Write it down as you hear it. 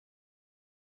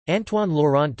Antoine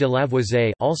Laurent de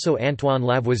Lavoisier, also Antoine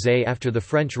Lavoisier after the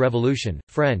French Revolution,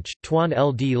 French, Toine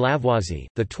L. D. Lavoisier,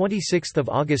 the 26th of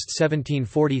August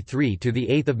 1743 to the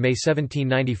 8th of May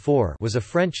 1794, was a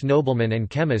French nobleman and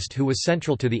chemist who was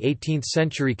central to the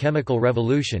 18th-century chemical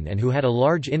revolution and who had a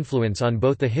large influence on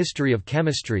both the history of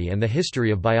chemistry and the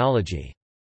history of biology.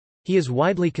 He is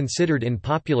widely considered in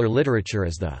popular literature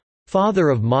as the father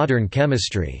of modern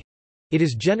chemistry. It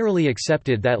is generally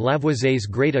accepted that Lavoisier's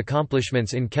great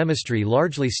accomplishments in chemistry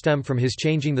largely stem from his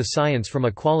changing the science from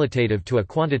a qualitative to a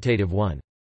quantitative one.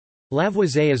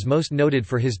 Lavoisier is most noted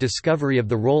for his discovery of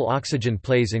the role oxygen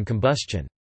plays in combustion.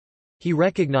 He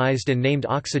recognized and named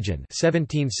oxygen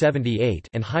 1778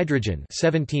 and hydrogen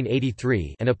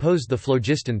 1783 and opposed the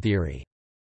phlogiston theory.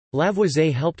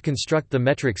 Lavoisier helped construct the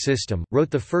metric system, wrote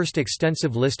the first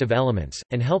extensive list of elements,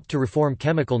 and helped to reform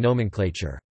chemical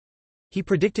nomenclature. He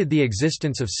predicted the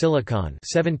existence of silicon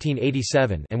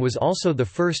 1787 and was also the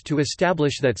first to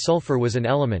establish that sulfur was an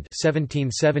element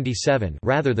 1777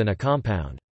 rather than a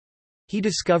compound. He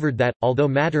discovered that, although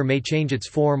matter may change its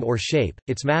form or shape,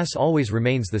 its mass always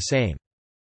remains the same.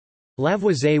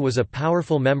 Lavoisier was a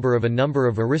powerful member of a number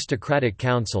of aristocratic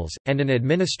councils, and an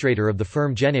administrator of the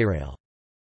Ferme générale.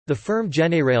 The Ferme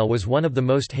générale was one of the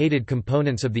most hated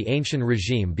components of the ancient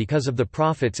regime because of the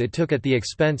profits it took at the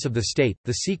expense of the state,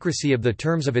 the secrecy of the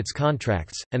terms of its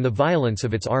contracts, and the violence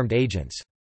of its armed agents.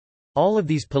 All of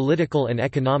these political and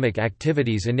economic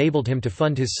activities enabled him to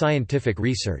fund his scientific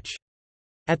research.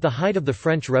 At the height of the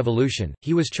French Revolution,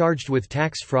 he was charged with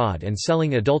tax fraud and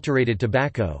selling adulterated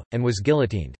tobacco, and was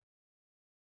guillotined.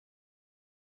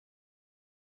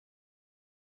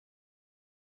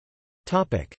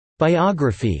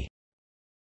 Biography.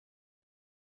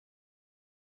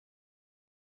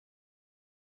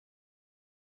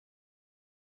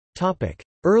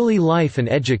 Early life and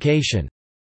education.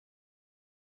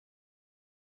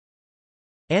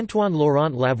 Antoine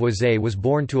Laurent Lavoisier was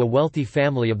born to a wealthy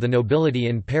family of the nobility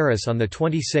in Paris on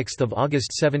 26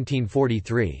 August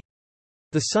 1743.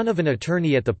 The son of an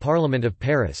attorney at the Parliament of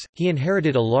Paris, he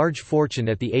inherited a large fortune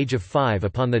at the age of 5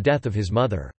 upon the death of his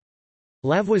mother.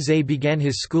 Lavoisier began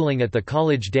his schooling at the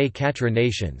Collège des Quatre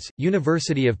Nations,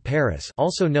 University of Paris,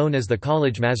 also known as the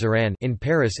Collège Mazarin, in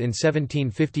Paris in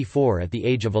 1754 at the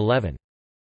age of 11.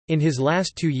 In his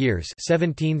last 2 years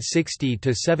 1760 to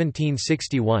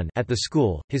 1761 at the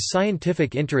school, his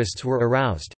scientific interests were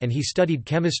aroused, and he studied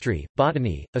chemistry,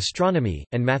 botany, astronomy,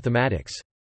 and mathematics.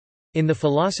 In the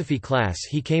philosophy class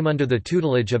he came under the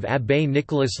tutelage of Abbé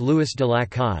Nicolas Louis de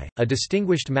Lacaille, a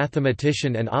distinguished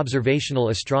mathematician and observational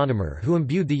astronomer who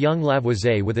imbued the young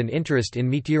Lavoisier with an interest in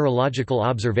meteorological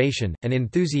observation, an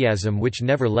enthusiasm which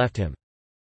never left him.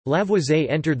 Lavoisier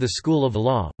entered the School of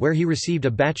Law, where he received a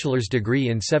bachelor's degree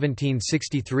in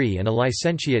 1763 and a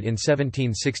licentiate in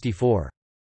 1764.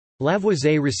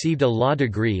 Lavoisier received a law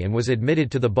degree and was admitted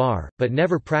to the bar, but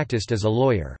never practiced as a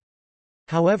lawyer.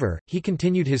 However, he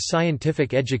continued his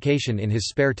scientific education in his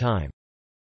spare time.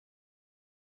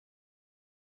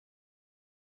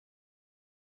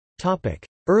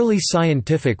 Early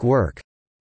scientific work.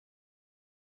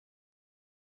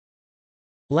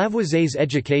 Lavoisier's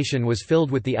education was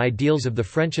filled with the ideals of the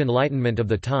French Enlightenment of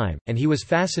the time, and he was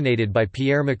fascinated by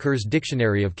Pierre Macquer's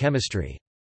Dictionary of Chemistry.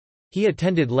 He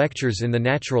attended lectures in the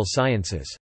natural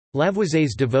sciences.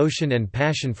 Lavoisier's devotion and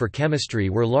passion for chemistry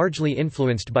were largely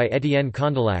influenced by Étienne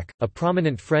Condillac, a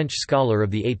prominent French scholar of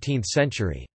the 18th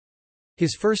century.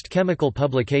 His first chemical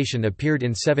publication appeared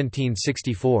in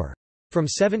 1764. From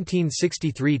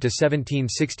 1763 to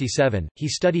 1767, he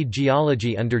studied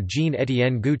geology under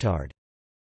Jean-Étienne Guettard.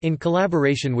 In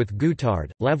collaboration with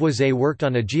Guettard, Lavoisier worked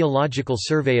on a geological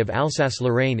survey of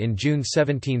Alsace-Lorraine in June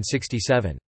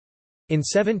 1767. In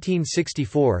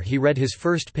 1764 he read his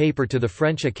first paper to the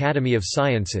French Academy of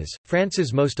Sciences,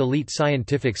 France's most elite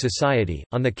scientific society,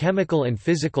 on the chemical and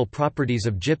physical properties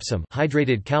of gypsum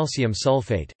hydrated calcium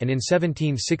sulfate, and in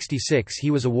 1766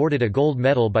 he was awarded a gold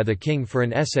medal by the king for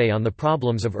an essay on the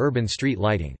problems of urban street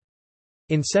lighting.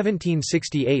 In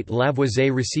 1768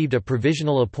 Lavoisier received a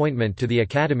provisional appointment to the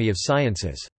Academy of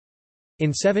Sciences.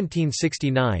 In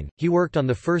 1769, he worked on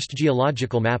the first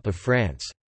geological map of France.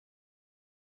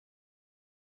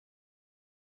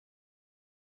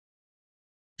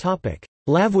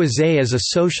 Lavoisier as a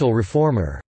social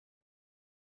reformer.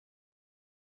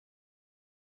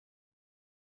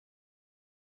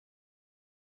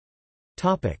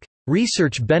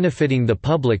 Research benefiting the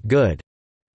public good.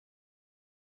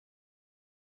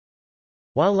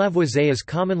 While Lavoisier is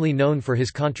commonly known for his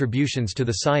contributions to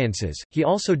the sciences, he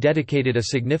also dedicated a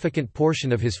significant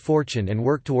portion of his fortune and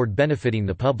work toward benefiting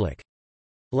the public.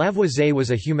 Lavoisier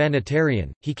was a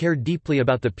humanitarian. He cared deeply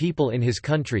about the people in his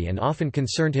country and often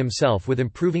concerned himself with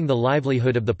improving the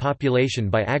livelihood of the population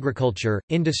by agriculture,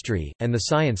 industry, and the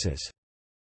sciences.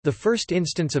 The first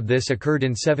instance of this occurred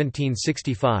in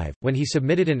 1765, when he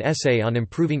submitted an essay on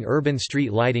improving urban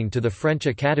street lighting to the French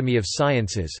Academy of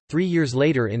Sciences. 3 years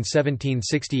later, in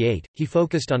 1768, he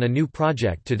focused on a new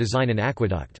project to design an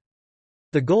aqueduct.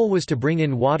 The goal was to bring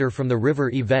in water from the river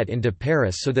Yvette into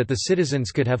Paris so that the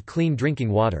citizens could have clean drinking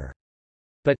water.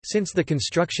 But, since the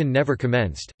construction never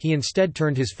commenced, he instead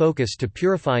turned his focus to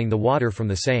purifying the water from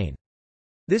the Seine.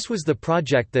 This was the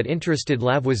project that interested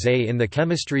Lavoisier in the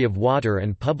chemistry of water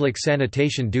and public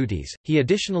sanitation duties. He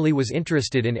additionally was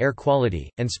interested in air quality,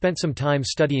 and spent some time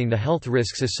studying the health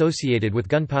risks associated with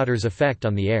gunpowder's effect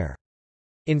on the air.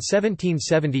 In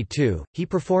 1772, he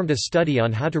performed a study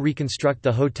on how to reconstruct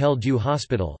the Hôtel Dieu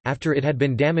hospital, after it had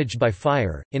been damaged by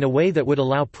fire, in a way that would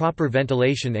allow proper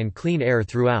ventilation and clean air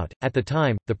throughout. At the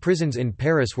time, the prisons in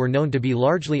Paris were known to be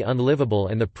largely unlivable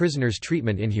and the prisoners'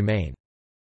 treatment inhumane.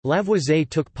 Lavoisier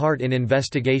took part in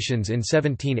investigations in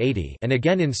 1780 and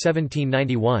again in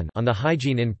 1791 on the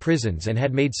hygiene in prisons and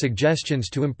had made suggestions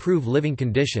to improve living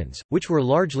conditions, which were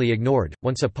largely ignored.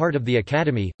 Once a part of the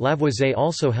Academy, Lavoisier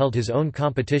also held his own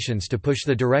competitions to push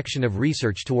the direction of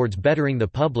research towards bettering the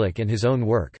public and his own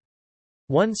work.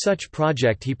 One such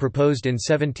project he proposed in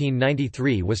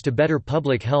 1793 was to better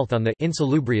public health on the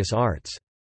insalubrious arts.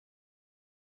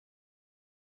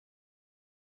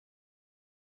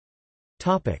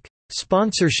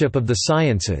 Sponsorship of the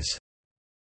sciences.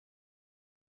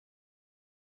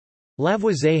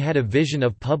 Lavoisier had a vision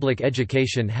of public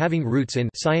education having roots in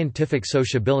scientific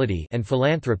sociability and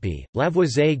philanthropy.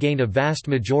 Lavoisier gained a vast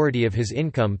majority of his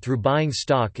income through buying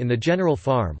stock in the General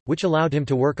Farm, which allowed him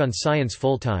to work on science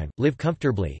full-time, live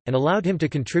comfortably, and allowed him to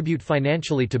contribute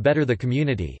financially to better the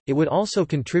community. It would also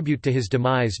contribute to his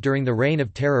demise during the Reign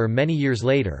of Terror many years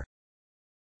later.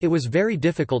 It was very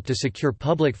difficult to secure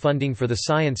public funding for the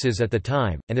sciences at the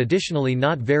time, and additionally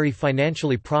not very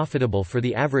financially profitable for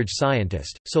the average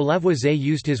scientist, so Lavoisier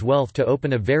used his wealth to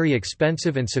open a very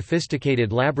expensive and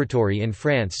sophisticated laboratory in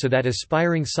France so that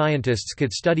aspiring scientists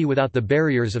could study without the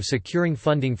barriers of securing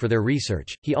funding for their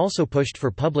research. He also pushed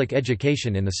for public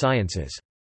education in the sciences.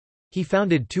 He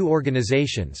founded two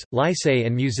organizations, Lycée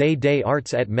and Musée des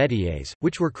Arts et Métiers,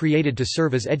 which were created to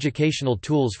serve as educational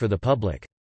tools for the public.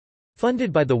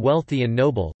 Funded by the wealthy and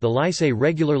noble, the Lycée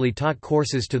regularly taught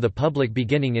courses to the public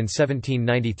beginning in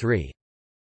 1793.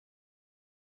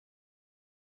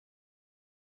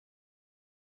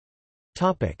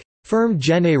 Ferme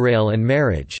générale and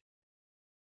marriage.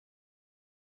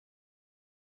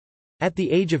 At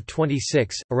the age of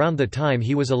 26, around the time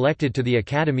he was elected to the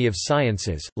Academy of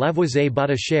Sciences, Lavoisier bought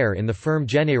a share in the Ferme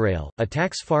générale, a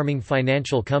tax farming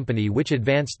financial company which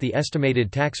advanced the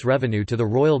estimated tax revenue to the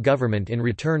royal government in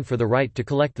return for the right to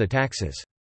collect the taxes.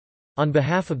 On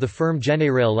behalf of the Ferme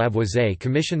générale, Lavoisier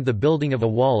commissioned the building of a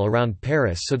wall around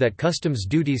Paris so that customs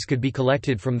duties could be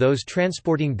collected from those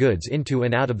transporting goods into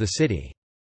and out of the city.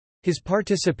 His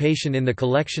participation in the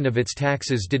collection of its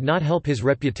taxes did not help his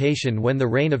reputation when the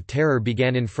Reign of Terror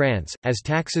began in France, as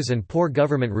taxes and poor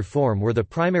government reform were the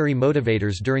primary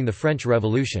motivators during the French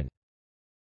Revolution.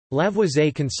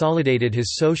 Lavoisier consolidated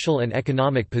his social and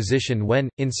economic position when,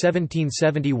 in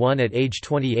 1771 at age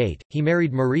 28, he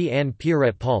married Marie-Anne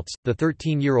Pierrette-Paltz, the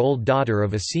 13-year-old daughter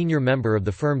of a senior member of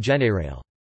the Ferme générale.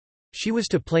 She was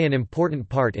to play an important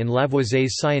part in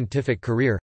Lavoisier's scientific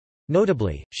career.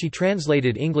 Notably, she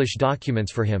translated English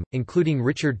documents for him, including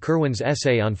Richard Kirwan's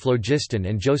essay on phlogiston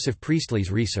and Joseph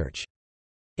Priestley's research.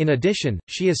 In addition,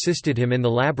 she assisted him in the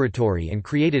laboratory and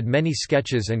created many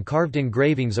sketches and carved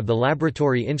engravings of the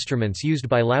laboratory instruments used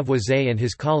by Lavoisier and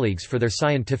his colleagues for their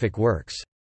scientific works.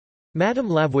 Madame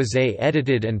Lavoisier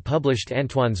edited and published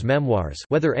Antoine's memoirs,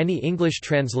 whether any English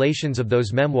translations of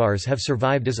those memoirs have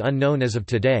survived is unknown as of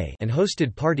today, and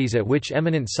hosted parties at which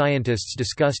eminent scientists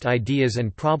discussed ideas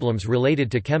and problems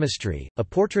related to chemistry. A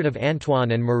portrait of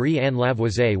Antoine and Marie-Anne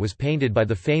Lavoisier was painted by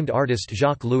the famed artist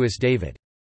Jacques-Louis David.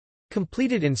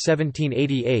 Completed in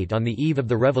 1788 on the eve of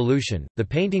the Revolution, the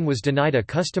painting was denied a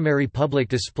customary public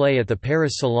display at the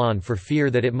Paris Salon for fear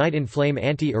that it might inflame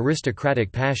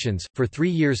anti-aristocratic passions. For 3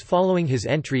 years following his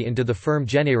entry into the Ferme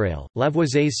générale,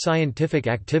 Lavoisier's scientific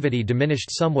activity diminished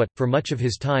somewhat, for much of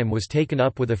his time was taken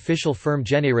up with official Ferme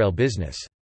générale business.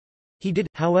 He did,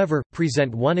 however,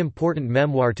 present one important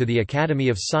memoir to the Academy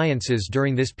of Sciences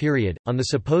during this period, on the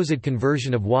supposed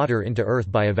conversion of water into earth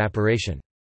by evaporation.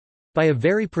 By a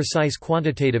very precise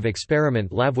quantitative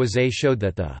experiment, Lavoisier showed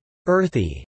that the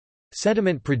earthy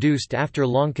Sediment produced after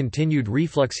long continued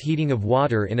reflux heating of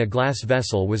water in a glass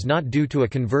vessel was not due to a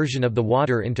conversion of the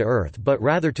water into earth but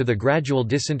rather to the gradual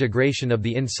disintegration of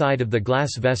the inside of the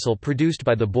glass vessel produced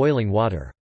by the boiling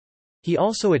water. He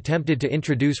also attempted to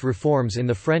introduce reforms in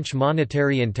the French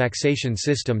monetary and taxation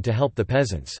system to help the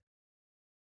peasants.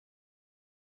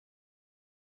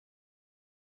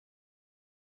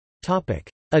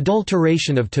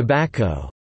 Adulteration of tobacco.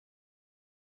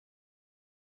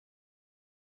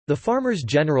 The farmers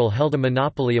general held a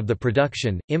monopoly of the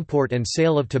production, import and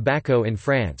sale of tobacco in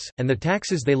France, and the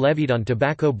taxes they levied on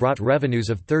tobacco brought revenues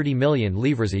of 30 million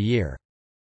livres a year.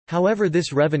 However,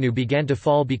 this revenue began to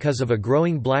fall because of a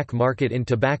growing black market in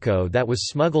tobacco that was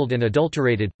smuggled and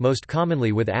adulterated, most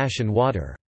commonly with ash and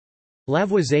water.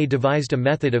 Lavoisier devised a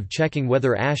method of checking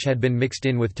whether ash had been mixed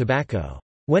in with tobacco.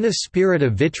 When a spirit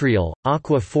of vitriol,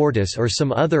 aqua fortis or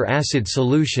some other acid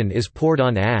solution is poured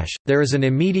on ash, there is an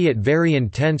immediate very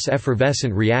intense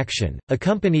effervescent reaction,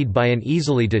 accompanied by an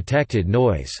easily detected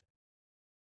noise.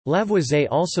 Lavoisier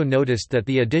also noticed that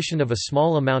the addition of a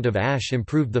small amount of ash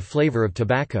improved the flavor of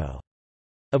tobacco.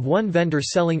 Of one vendor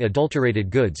selling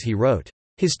adulterated goods he wrote,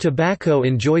 "His tobacco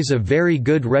enjoys a very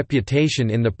good reputation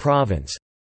in the province.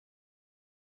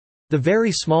 The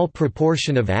very small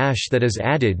proportion of ash that is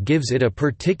added gives it a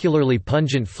particularly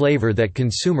pungent flavor that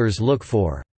consumers look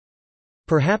for.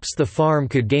 Perhaps the farm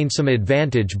could gain some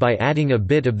advantage by adding a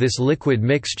bit of this liquid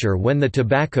mixture when the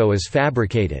tobacco is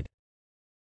fabricated."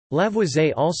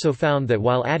 Lavoisier also found that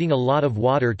while adding a lot of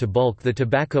water to bulk the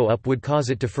tobacco up would cause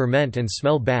it to ferment and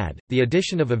smell bad, the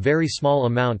addition of a very small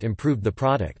amount improved the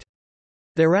product.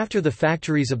 Thereafter the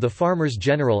factories of the farmers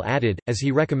general added, as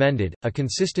he recommended, a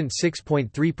consistent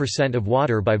 6.3% of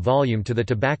water by volume to the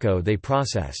tobacco they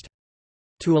processed.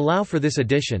 To allow for this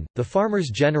addition, the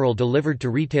farmers general delivered to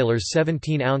retailers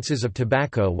 17 ounces of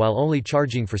tobacco while only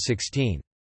charging for 16.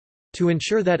 To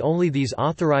ensure that only these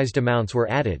authorized amounts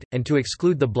were added, and to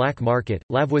exclude the black market,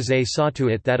 Lavoisier saw to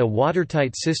it that a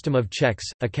watertight system of checks,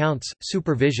 accounts,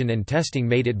 supervision and testing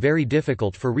made it very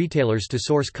difficult for retailers to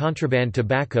source contraband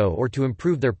tobacco or to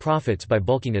improve their profits by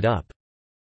bulking it up.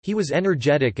 He was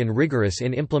energetic and rigorous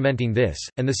in implementing this,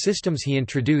 and the systems he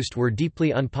introduced were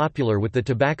deeply unpopular with the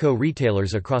tobacco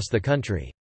retailers across the country.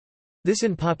 This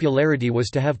unpopularity was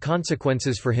to have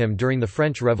consequences for him during the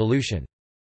French Revolution.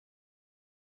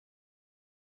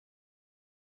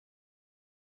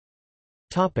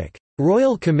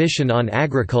 Royal Commission on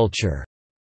Agriculture.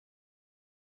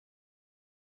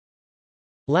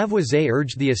 Lavoisier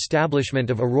urged the establishment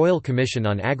of a Royal Commission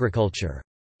on Agriculture.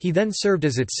 He then served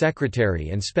as its secretary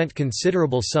and spent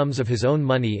considerable sums of his own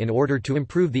money in order to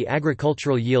improve the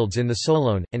agricultural yields in the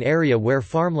Solone, an area where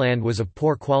farmland was of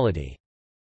poor quality.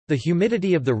 The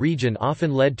humidity of the region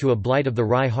often led to a blight of the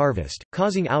rye harvest,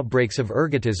 causing outbreaks of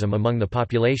ergotism among the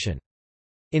population.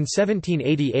 In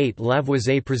 1788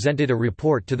 Lavoisier presented a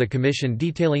report to the commission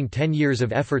detailing 10 years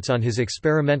of efforts on his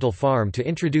experimental farm to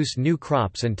introduce new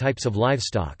crops and types of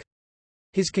livestock.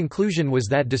 His conclusion was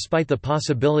that despite the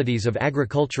possibilities of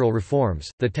agricultural reforms,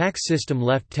 the tax system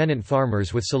left tenant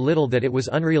farmers with so little that it was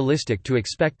unrealistic to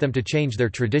expect them to change their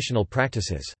traditional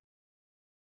practices.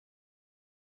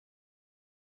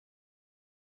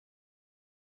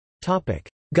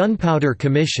 Gunpowder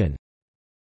Commission.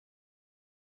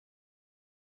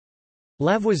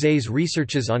 Lavoisier's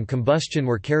researches on combustion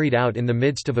were carried out in the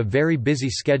midst of a very busy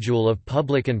schedule of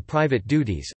public and private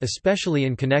duties, especially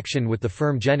in connection with the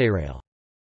Ferme générale.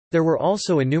 There were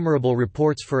also innumerable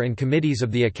reports for and committees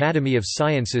of the Academy of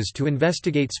Sciences to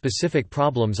investigate specific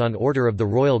problems on order of the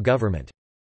royal government.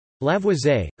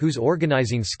 Lavoisier, whose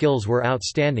organizing skills were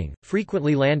outstanding,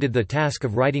 frequently landed the task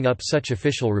of writing up such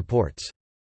official reports.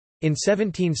 In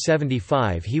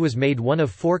 1775 he was made one of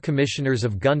 4 commissioners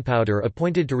of gunpowder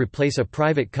appointed to replace a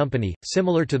private company,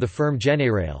 similar to the Ferme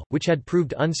générale, which had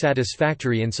proved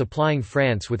unsatisfactory in supplying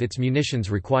France with its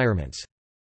munitions requirements.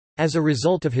 As a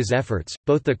result of his efforts,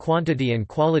 both the quantity and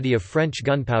quality of French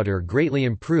gunpowder greatly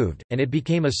improved, and it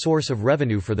became a source of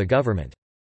revenue for the government.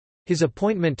 His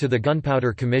appointment to the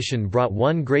Gunpowder Commission brought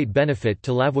one great benefit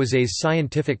to Lavoisier's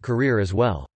scientific career as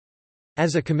well.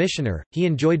 As a commissioner, he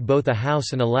enjoyed both a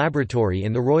house and a laboratory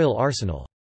in the Royal Arsenal.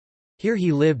 Here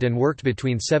he lived and worked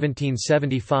between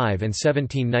 1775 and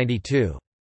 1792.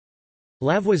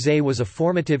 Lavoisier was a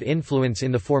formative influence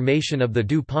in the formation of the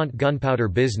DuPont gunpowder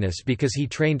business because he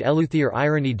trained Éleuthère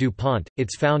Irénée DuPont,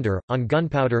 its founder, on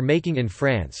gunpowder making in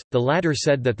France. The latter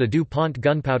said that the DuPont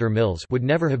gunpowder mills would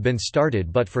never have been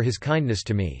started but for his kindness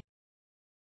to me.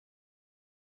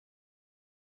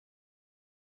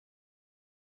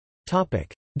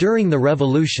 During the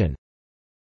Revolution.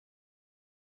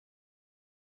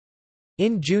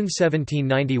 In June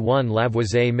 1791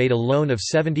 Lavoisier made a loan of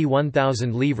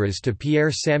 71,000 livres to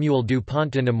Pierre-Samuel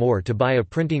Dupont de Nemours to buy a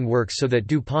printing works so that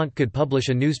Dupont could publish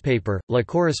a newspaper, La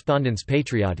Correspondance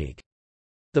Patriotique.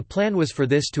 The plan was for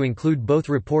this to include both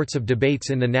reports of debates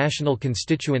in the National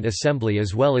Constituent Assembly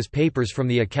as well as papers from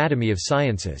the Academy of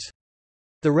Sciences.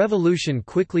 The revolution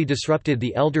quickly disrupted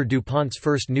the elder Dupont's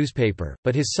first newspaper,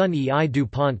 but his son E. I.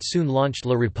 Dupont soon launched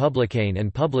Le Républicain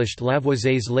and published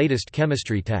Lavoisier's latest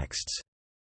chemistry texts.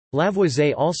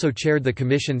 Lavoisier also chaired the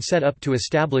commission set up to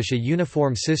establish a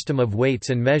uniform system of weights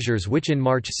and measures which in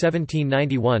March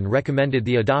 1791 recommended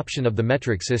the adoption of the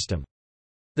metric system.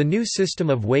 The new system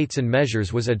of weights and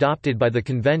measures was adopted by the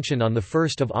convention on 1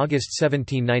 August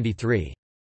 1793.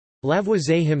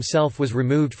 Lavoisier himself was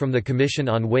removed from the Commission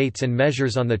on Weights and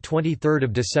Measures on 23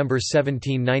 December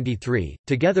 1793,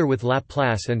 together with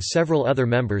Laplace and several other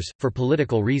members, for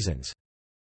political reasons.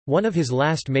 One of his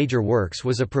last major works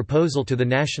was a proposal to the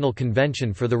National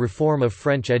Convention for the reform of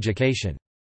French education.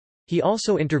 He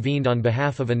also intervened on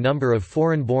behalf of a number of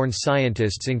foreign-born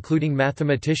scientists including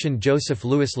mathematician Joseph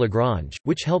Louis Lagrange,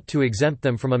 which helped to exempt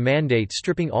them from a mandate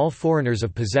stripping all foreigners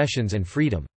of possessions and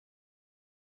freedom.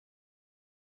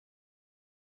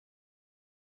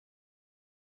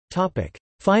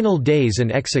 Final days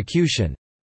and execution.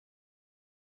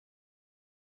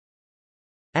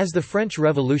 As the French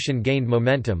Revolution gained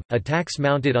momentum, attacks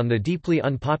mounted on the deeply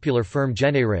unpopular Ferme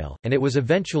générale, and it was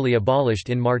eventually abolished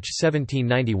in March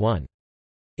 1791.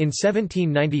 In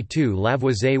 1792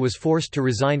 Lavoisier was forced to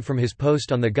resign from his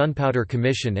post on the Gunpowder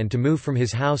Commission and to move from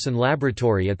his house and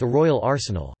laboratory at the Royal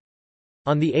Arsenal.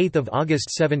 On 8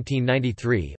 August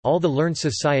 1793, all the learned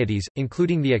societies,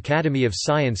 including the Academy of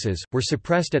Sciences, were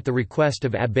suppressed at the request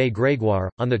of Abbé Grégoire.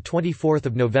 On 24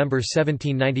 November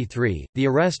 1793, the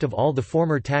arrest of all the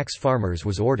former tax farmers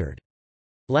was ordered.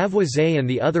 Lavoisier and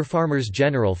the other farmers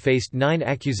general faced 9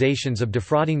 accusations of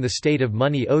defrauding the state of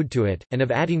money owed to it, and of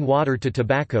adding water to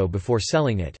tobacco before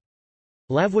selling it.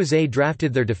 Lavoisier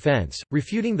drafted their defense,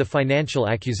 refuting the financial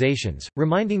accusations,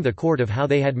 reminding the court of how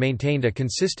they had maintained a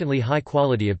consistently high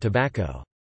quality of tobacco.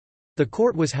 The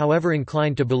court was however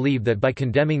inclined to believe that by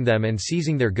condemning them and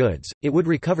seizing their goods, it would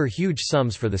recover huge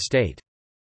sums for the state.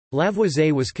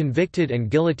 Lavoisier was convicted and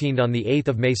guillotined on 8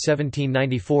 May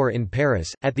 1794 in Paris,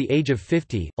 at the age of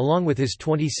 50, along with his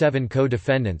 27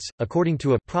 co-defendants. According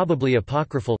to a probably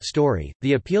apocryphal story,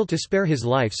 the appeal to spare his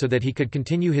life so that he could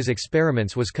continue his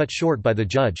experiments was cut short by the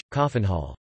judge,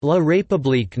 Coffenhall. La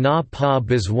République n'a pas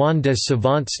besoin de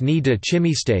savants ni de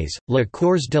chimistes, la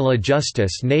cours de la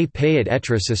justice n'est pas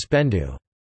être suspendue.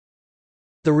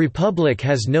 The Republic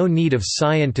has no need of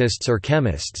scientists or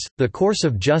chemists, the course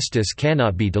of justice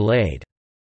cannot be delayed.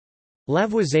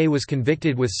 Lavoisier was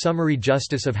convicted with summary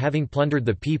justice of having plundered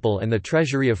the people and the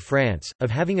treasury of France,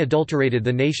 of having adulterated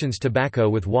the nation's tobacco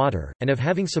with water, and of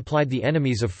having supplied the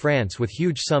enemies of France with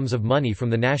huge sums of money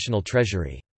from the national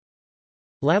treasury.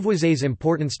 Lavoisier's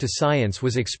importance to science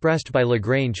was expressed by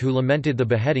Lagrange, who lamented the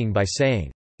beheading by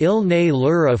saying, Il n'est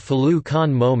l'heure fallu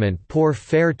qu'un moment pour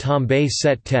faire tomber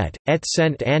cette tête, et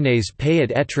cent années peut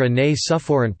être ne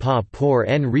suffirait pas pour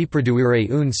en reproduire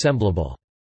une semblable.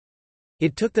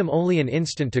 It took them only an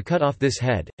instant to cut off this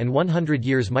head, and 100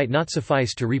 years might not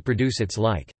suffice to reproduce its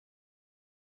like.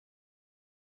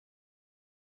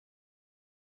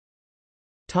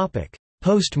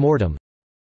 Post-mortem.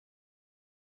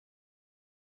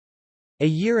 A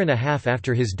year and a half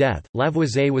after his death,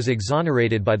 Lavoisier was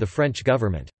exonerated by the French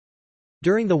government.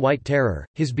 During the White Terror,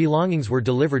 his belongings were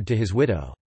delivered to his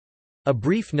widow. A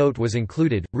brief note was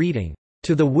included, reading,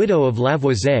 "To the widow of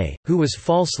Lavoisier, who was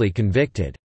falsely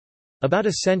convicted." About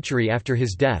a century after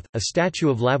his death, a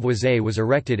statue of Lavoisier was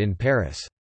erected in Paris.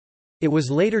 It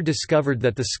was later discovered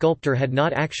that the sculptor had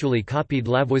not actually copied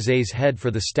Lavoisier's head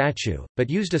for the statue, but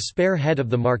used a spare head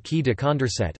of the Marquis de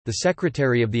Condorcet, the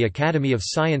secretary of the Academy of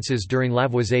Sciences during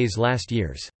Lavoisier's last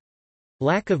years.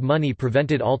 Lack of money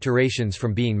prevented alterations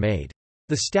from being made.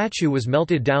 The statue was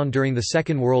melted down during the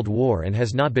Second World War and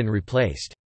has not been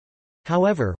replaced.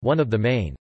 However, one of the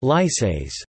main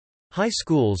lycées high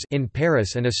schools in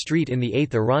Paris and a street in the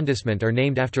 8th arrondissement are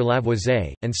named after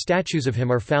Lavoisier, and statues of him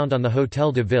are found on the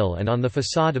Hôtel de Ville and on the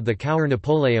façade of the Cour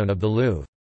Napoléon of the Louvre.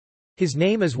 His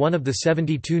name is one of the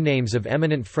 72 names of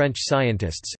eminent French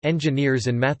scientists, engineers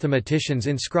and mathematicians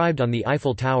inscribed on the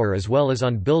Eiffel Tower as well as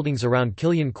on buildings around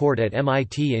Killian Court at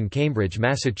MIT in Cambridge,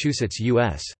 Massachusetts,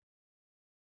 U.S.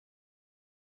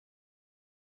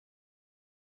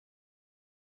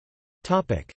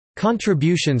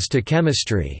 Contributions to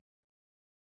chemistry.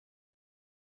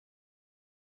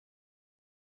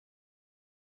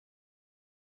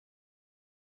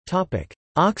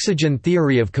 Oxygen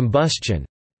theory of combustion.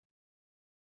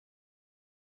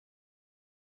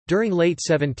 During late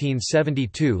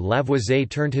 1772 Lavoisier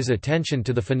turned his attention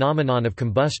to the phenomenon of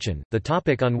combustion, the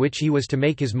topic on which he was to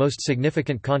make his most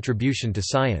significant contribution to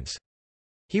science.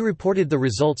 He reported the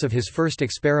results of his first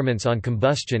experiments on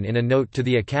combustion in a note to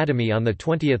the Academy on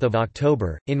 20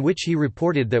 October, in which he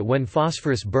reported that when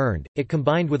phosphorus burned, it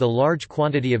combined with a large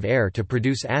quantity of air to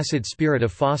produce acid spirit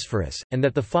of phosphorus, and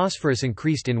that the phosphorus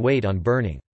increased in weight on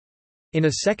burning. In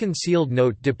a second sealed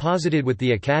note deposited with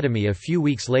the Academy a few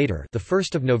weeks later, the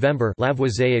 1st of November,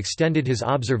 Lavoisier extended his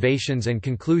observations and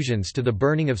conclusions to the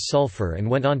burning of sulfur and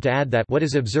went on to add that what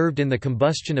is observed in the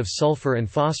combustion of sulfur and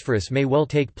phosphorus may well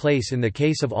take place in the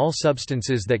case of all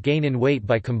substances that gain in weight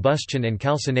by combustion and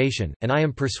calcination, and I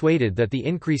am persuaded that the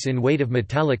increase in weight of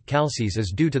metallic calces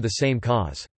is due to the same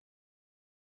cause.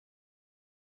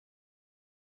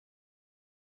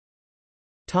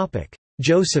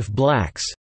 Joseph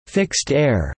Black's fixed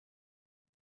air.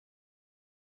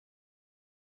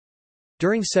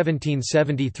 During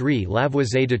 1773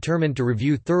 Lavoisier determined to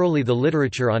review thoroughly the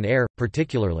literature on air,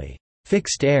 particularly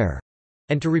fixed air,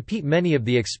 and to repeat many of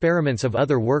the experiments of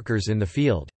other workers in the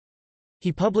field.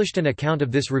 He published an account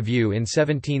of this review in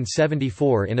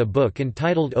 1774 in a book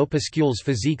entitled Opuscules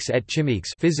physiques et chimiques,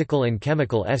 Physical and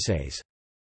Chemical Essays.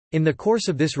 In the course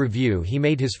of this review he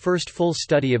made his first full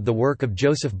study of the work of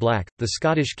Joseph Black, the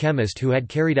Scottish chemist who had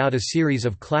carried out a series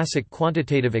of classic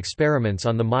quantitative experiments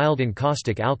on the mild and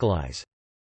caustic alkalis.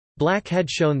 Black had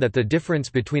shown that the difference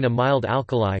between a mild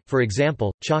alkali, for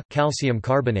example, chalk calcium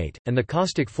carbonate, and the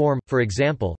caustic form, for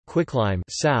example, quicklime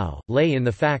lay in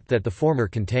the fact that the former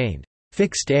contained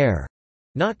fixed air.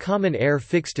 Not common air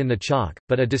fixed in the chalk,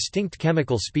 but a distinct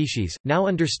chemical species, now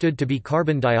understood to be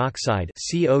carbon dioxide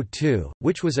 (CO2),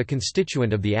 which was a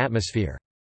constituent of the atmosphere.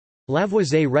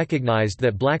 Lavoisier recognized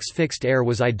that Black's fixed air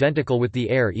was identical with the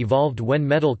air evolved when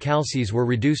metal calces were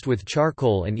reduced with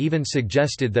charcoal, and even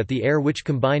suggested that the air which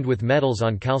combined with metals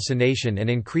on calcination and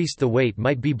increased the weight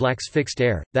might be Black's fixed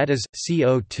air, that is,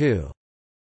 CO2.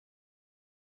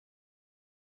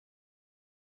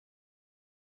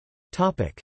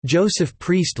 Joseph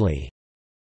Priestley.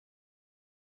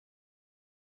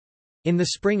 In the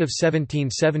spring of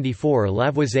 1774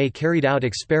 Lavoisier carried out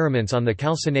experiments on the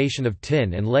calcination of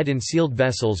tin and lead in sealed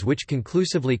vessels which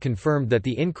conclusively confirmed that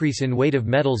the increase in weight of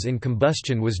metals in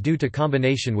combustion was due to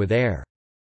combination with air.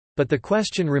 But the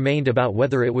question remained about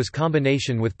whether it was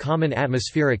combination with common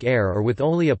atmospheric air or with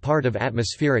only a part of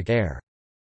atmospheric air.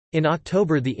 In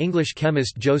October the English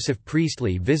chemist Joseph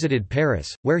Priestley visited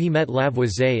Paris, where he met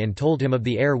Lavoisier and told him of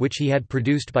the air which he had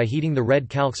produced by heating the red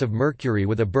calx of mercury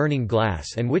with a burning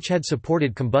glass and which had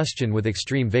supported combustion with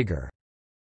extreme vigor.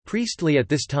 Priestley at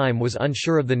this time was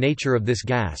unsure of the nature of this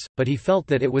gas, but he felt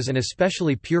that it was an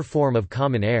especially pure form of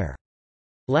common air.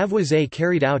 Lavoisier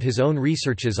carried out his own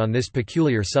researches on this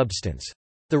peculiar substance.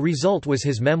 The result was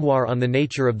his memoir on the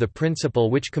nature of the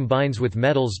principle which combines with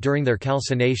metals during their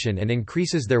calcination and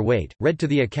increases their weight, read to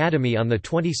the Academy on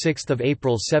 26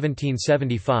 April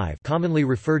 1775, commonly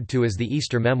referred to as the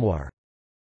Easter Memoir.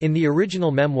 In the original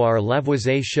memoir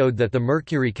Lavoisier showed that the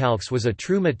mercury calx was a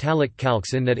true metallic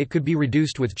calx in that it could be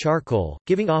reduced with charcoal,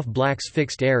 giving off Black's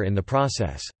fixed air in the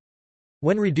process.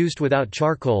 When reduced without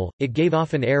charcoal, it gave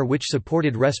off an air which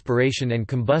supported respiration and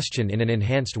combustion in an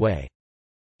enhanced way.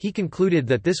 He concluded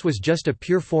that this was just a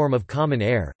pure form of common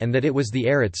air, and that it was the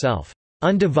air itself,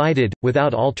 undivided,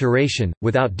 without alteration,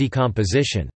 without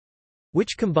decomposition,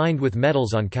 which combined with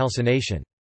metals on calcination.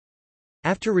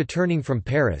 After returning from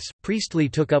Paris, Priestley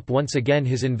took up once again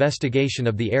his investigation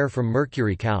of the air from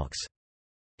mercury calx.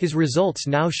 His results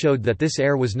now showed that this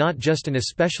air was not just an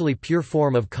especially pure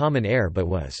form of common air but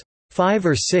was 5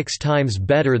 or 6 times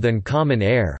better than common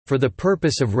air, for the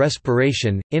purpose of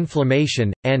respiration,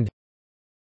 inflammation, and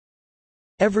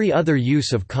every other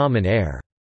use of common air.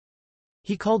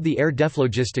 He called the air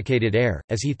dephlogisticated air,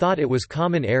 as he thought it was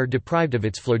common air deprived of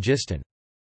its phlogiston.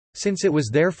 Since it was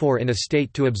therefore in a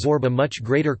state to absorb a much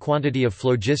greater quantity of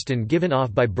phlogiston given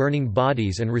off by burning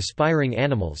bodies and respiring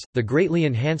animals, the greatly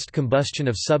enhanced combustion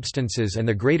of substances and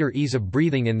the greater ease of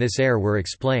breathing in this air were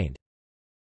explained.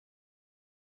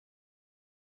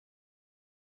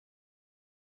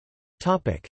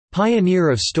 Pioneer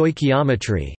of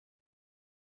stoichiometry.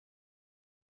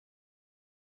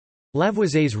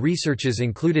 Lavoisier's researches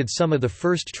included some of the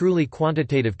first truly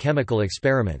quantitative chemical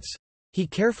experiments. He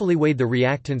carefully weighed the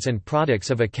reactants and products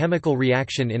of a chemical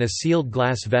reaction in a sealed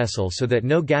glass vessel so that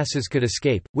no gases could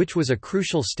escape, which was a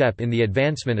crucial step in the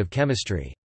advancement of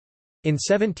chemistry. In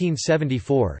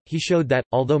 1774, he showed that,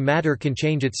 although matter can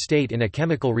change its state in a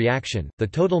chemical reaction, the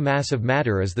total mass of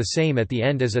matter is the same at the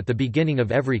end as at the beginning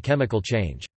of every chemical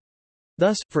change.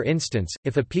 Thus, for instance,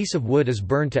 if a piece of wood is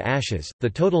burned to ashes, the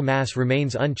total mass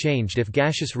remains unchanged if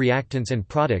gaseous reactants and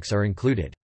products are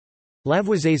included.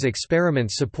 Lavoisier's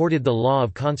experiments supported the law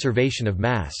of conservation of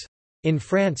mass. In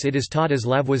France it is taught as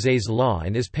Lavoisier's law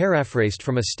and is paraphrased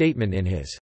from a statement in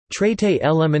his Traité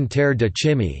élémentaire de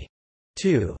chimie.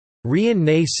 2. Rien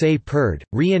ne se perd,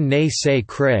 rien ne se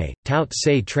crée, tout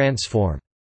se transforme.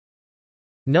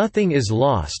 Nothing is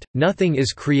lost, nothing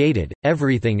is created,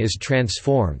 everything is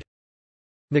transformed.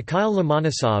 Mikhail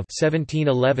Lomonosov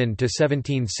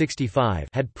 (1711–1765)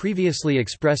 had previously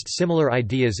expressed similar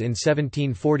ideas in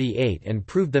 1748 and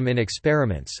proved them in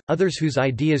experiments. Others whose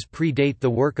ideas predate the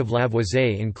work of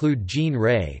Lavoisier include Jean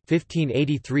Rey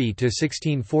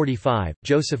 (1583–1645),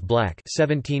 Joseph Black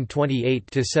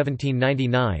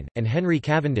 (1728–1799), and Henry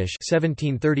Cavendish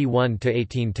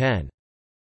 (1731–1810).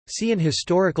 See an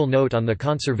historical note on the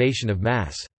conservation of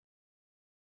mass.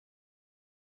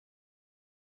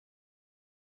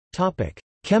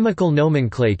 Chemical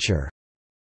nomenclature.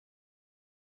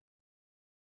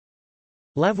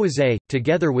 Lavoisier,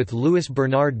 together with Louis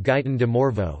Bernard Guyton de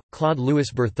Morveau, Claude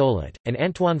Louis Berthollet, and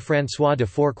Antoine-François de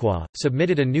Fourcroy,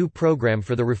 submitted a new programme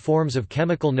for the reforms of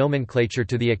chemical nomenclature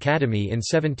to the Academy in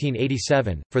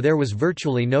 1787, for there was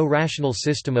virtually no rational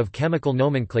system of chemical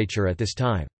nomenclature at this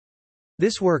time.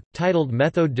 This work, titled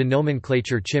Méthode de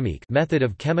nomenclature chimique, Method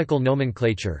of Chemical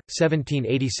Nomenclature,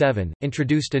 1787,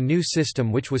 introduced a new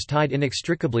system which was tied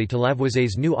inextricably to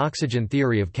Lavoisier's new oxygen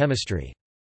theory of chemistry.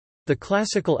 The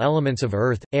classical elements of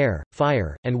earth, air,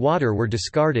 fire, and water were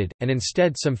discarded, and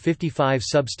instead some 55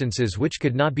 substances which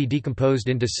could not be decomposed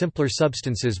into simpler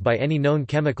substances by any known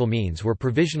chemical means were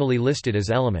provisionally listed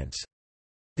as elements.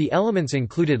 The elements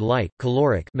included light,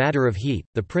 caloric matter of heat,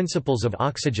 the principles of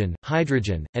oxygen,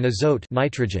 hydrogen, and azote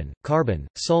nitrogen, carbon,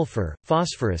 sulfur,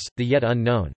 phosphorus, the yet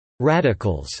unknown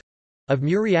radicals of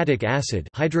muriatic acid,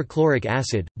 hydrochloric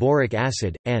acid, boric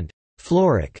acid, and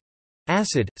fluoric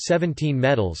acid, 17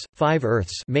 metals, 5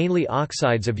 earths mainly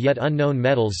oxides of yet unknown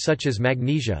metals such as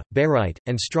magnesia, barite,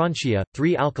 and strontia,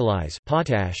 3 alkalis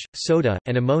potash, soda,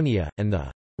 and ammonia, and the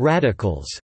radicals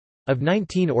of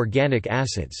 19 organic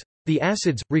acids. The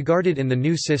acids, regarded in the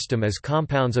new system as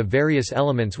compounds of various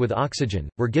elements with oxygen,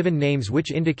 were given names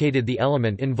which indicated the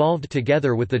element involved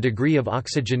together with the degree of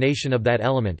oxygenation of that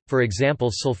element, for example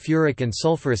sulfuric and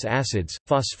sulfurous acids,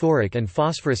 phosphoric and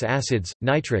phosphorus acids,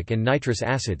 nitric and nitrous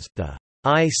acids, the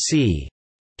IC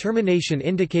termination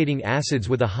indicating acids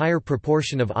with a higher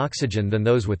proportion of oxygen than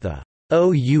those with the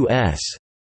OUS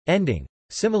ending.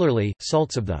 Similarly,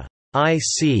 salts of the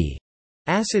IC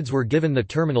acids were given the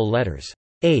terminal letters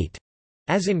 8,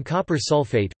 as in copper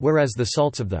sulfate, whereas the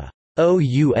salts of the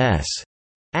OUS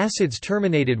acids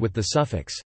terminated with the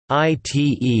suffix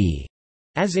ITE,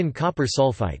 as in copper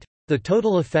sulfite. The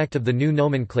total effect of the new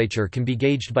nomenclature can be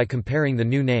gauged by comparing the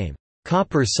new name,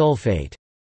 copper sulfate,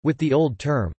 with the old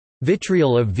term,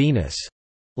 vitriol of Venus.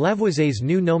 Lavoisier's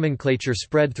new nomenclature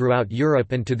spread throughout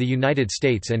Europe and to the United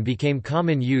States and became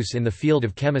common use in the field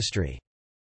of chemistry.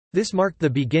 This marked the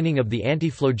beginning of the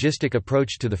anti-phlogistic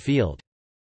approach to the field.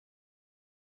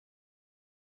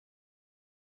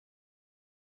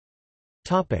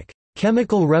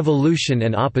 Chemical revolution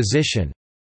and opposition.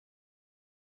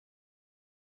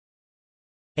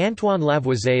 Antoine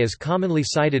Lavoisier is commonly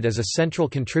cited as a central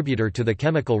contributor to the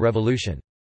chemical revolution.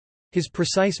 His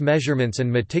precise measurements and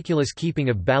meticulous keeping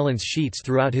of balance sheets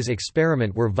throughout his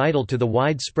experiment were vital to the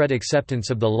widespread acceptance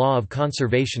of the law of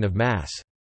conservation of mass.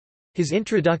 His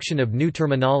introduction of new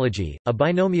terminology, a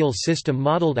binomial system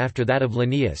modeled after that of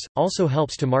Linnaeus, also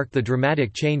helps to mark the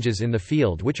dramatic changes in the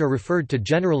field which are referred to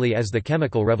generally as the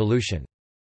chemical revolution.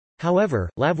 However,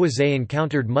 Lavoisier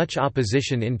encountered much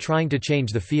opposition in trying to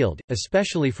change the field,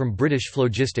 especially from British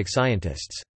phlogistic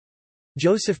scientists.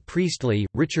 Joseph Priestley,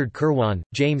 Richard Kirwan,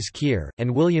 James Keir,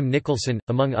 and William Nicholson,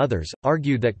 among others,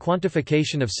 argued that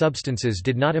quantification of substances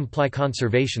did not imply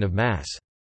conservation of mass.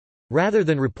 Rather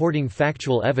than reporting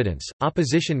factual evidence,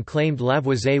 opposition claimed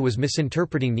Lavoisier was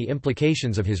misinterpreting the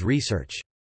implications of his research.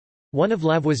 One of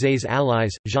Lavoisier's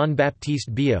allies,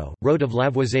 Jean-Baptiste Biot, wrote of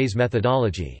Lavoisier's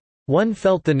methodology, "One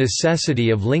felt the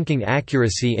necessity of linking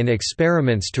accuracy in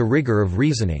experiments to rigor of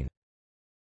reasoning."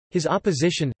 His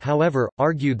opposition, however,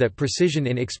 argued that precision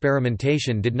in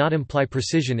experimentation did not imply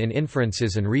precision in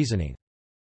inferences and reasoning.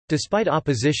 Despite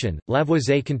opposition,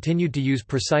 Lavoisier continued to use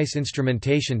precise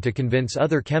instrumentation to convince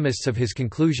other chemists of his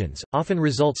conclusions, often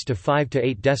results to 5 to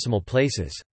 8 decimal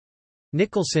places.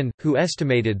 Nicholson, who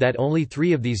estimated that only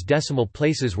 3 of these decimal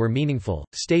places were meaningful,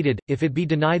 stated, "If it be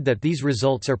denied that these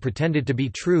results are pretended to be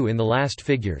true in the last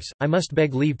figures, I must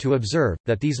beg leave to observe,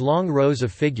 that these long rows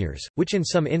of figures, which in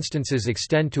some instances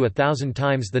extend to 1,000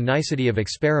 times the nicety of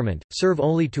experiment, serve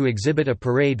only to exhibit a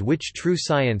parade which true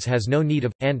science has no need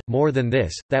of, and, more than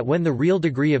this, that when the real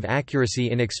degree of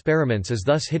accuracy in experiments is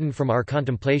thus hidden from our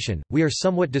contemplation, we are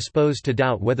somewhat disposed to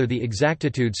doubt whether the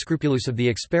exactitude scrupulous of the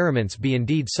experiments be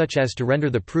indeed such as to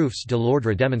render the proofs de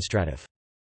l'ordre demonstrative."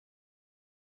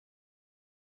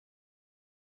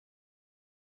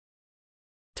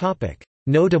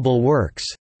 Notable works.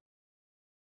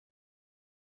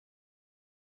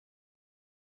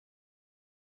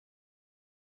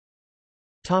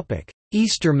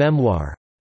 Easter memoir.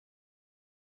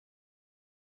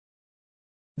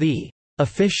 The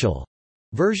official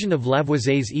version of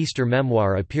Lavoisier's Easter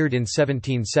memoir appeared in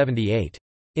 1778.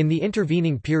 In the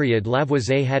intervening period,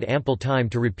 Lavoisier had ample time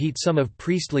to repeat some of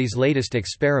Priestley's latest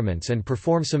experiments and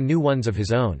perform some new ones of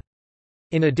his own.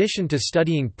 In addition to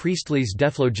studying Priestley's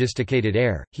dephlogisticated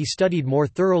air, he studied more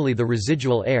thoroughly the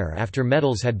residual air after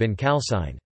metals had been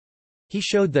calcined. He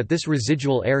showed that this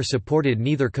residual air supported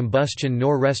neither combustion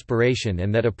nor respiration,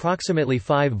 and that approximately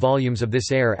 5 volumes of this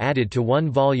air added to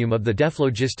 1 volume of the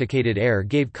dephlogisticated air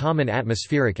gave common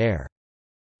atmospheric air.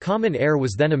 Common air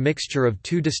was then a mixture of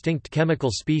 2 distinct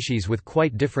chemical species with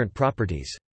quite different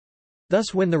properties.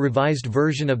 Thus, when the revised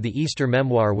version of the Easter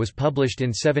memoir was published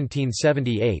in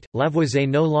 1778, Lavoisier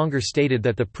no longer stated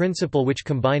that the principle which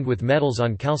combined with metals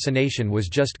on calcination was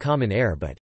just common air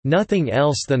but nothing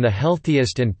else than the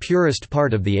healthiest and purest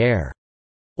part of the air,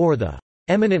 or the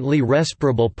eminently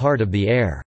respirable part of the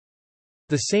air.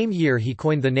 The same year he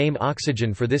coined the name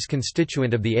oxygen for this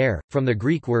constituent of the air, from the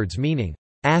Greek words meaning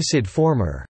acid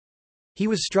former. He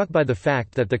was struck by the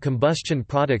fact that the combustion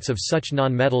products of such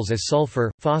nonmetals as sulfur,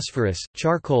 phosphorus,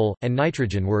 charcoal, and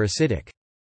nitrogen were acidic.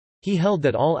 He held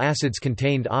that all acids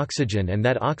contained oxygen and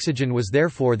that oxygen was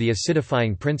therefore the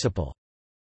acidifying principle.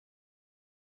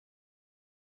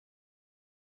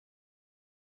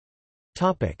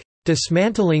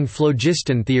 Dismantling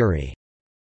phlogiston theory.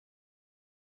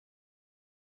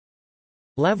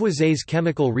 Lavoisier's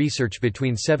chemical research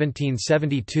between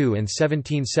 1772 and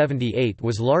 1778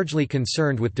 was largely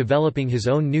concerned with developing his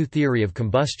own new theory of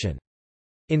combustion.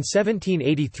 In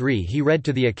 1783 he read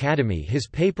to the Academy his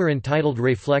paper entitled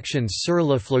Réflexions sur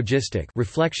la phlogistique,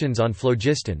 Reflections on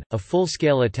Phlogiston, a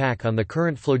full-scale attack on the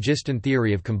current phlogiston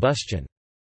theory of combustion.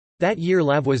 That year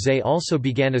Lavoisier also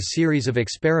began a series of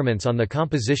experiments on the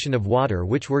composition of water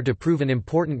which were to prove an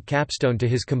important capstone to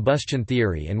his combustion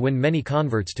theory and win many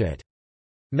converts to it.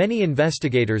 Many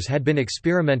investigators had been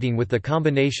experimenting with the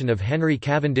combination of Henry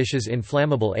Cavendish's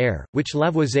inflammable air, which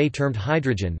Lavoisier termed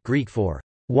hydrogen, Greek for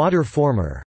water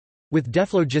former, with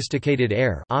dephlogisticated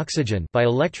air, oxygen, by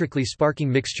electrically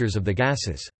sparking mixtures of the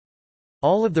gases.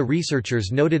 All of the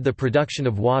researchers noted the production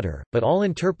of water, but all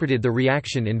interpreted the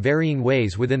reaction in varying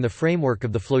ways within the framework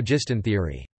of the phlogiston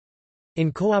theory.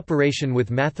 In cooperation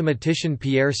with mathematician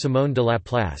Pierre-Simon de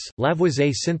Laplace,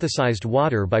 Lavoisier synthesized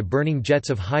water by burning jets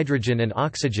of hydrogen and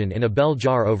oxygen in a bell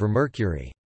jar over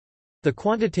mercury. The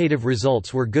quantitative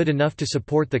results were good enough to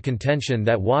support the contention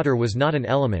that water was not an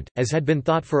element, as had been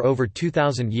thought for over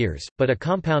 2,000 years, but a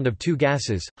compound of 2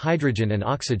 gases, hydrogen and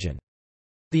oxygen.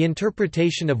 The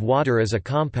interpretation of water as a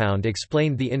compound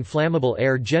explained the inflammable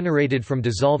air generated from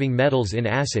dissolving metals in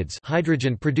acids,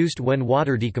 hydrogen produced when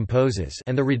water decomposes,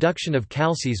 and the reduction of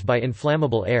calces by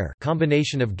inflammable air,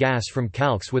 combination of gas from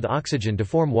calx with oxygen to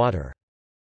form water.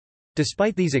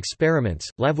 Despite these experiments,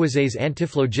 Lavoisier's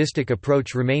antiphlogistic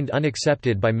approach remained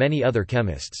unaccepted by many other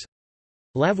chemists.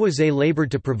 Lavoisier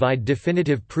labored to provide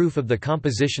definitive proof of the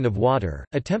composition of water,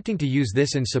 attempting to use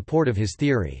this in support of his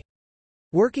theory.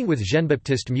 Working with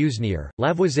Jean-Baptiste Musnier,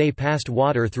 Lavoisier passed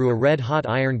water through a red-hot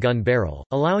iron gun barrel,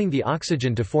 allowing the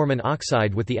oxygen to form an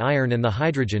oxide with the iron and the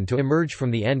hydrogen to emerge from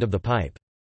the end of the pipe.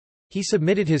 He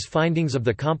submitted his findings of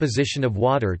the composition of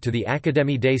water to the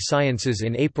Académie des Sciences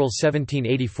in April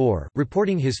 1784,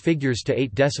 reporting his figures to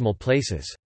 8 decimal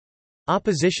places.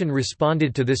 Opposition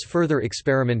responded to this further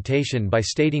experimentation by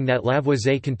stating that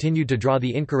Lavoisier continued to draw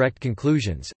the incorrect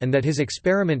conclusions, and that his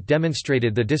experiment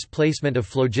demonstrated the displacement of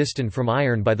phlogiston from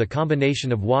iron by the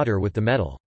combination of water with the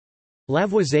metal.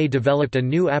 Lavoisier developed a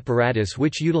new apparatus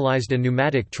which utilized a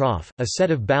pneumatic trough, a set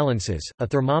of balances, a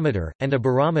thermometer, and a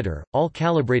barometer, all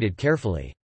calibrated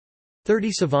carefully.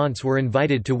 30 savants were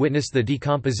invited to witness the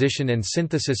decomposition and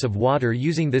synthesis of water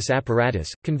using this apparatus,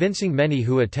 convincing many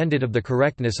who attended of the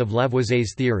correctness of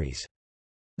Lavoisier's theories.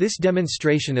 This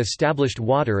demonstration established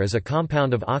water as a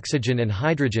compound of oxygen and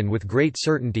hydrogen with great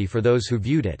certainty for those who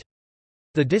viewed it.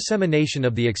 The dissemination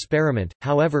of the experiment,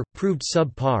 however, proved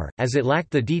subpar, as it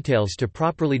lacked the details to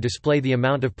properly display the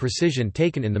amount of precision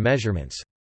taken in the measurements.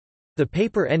 The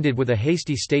paper ended with a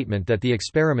hasty statement that the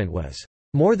experiment was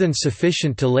more than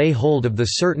sufficient to lay hold of the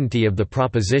certainty of the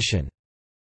proposition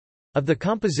of the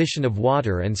composition of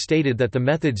water, and stated that the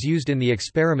methods used in the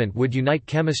experiment would unite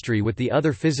chemistry with the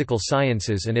other physical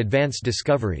sciences and advance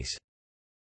discoveries.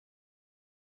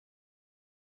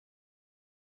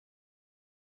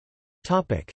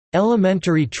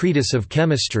 Elementary Treatise of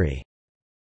Chemistry.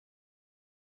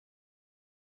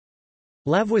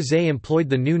 Lavoisier employed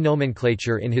the new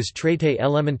nomenclature in his Traité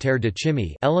élémentaire de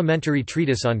chimie, Elementary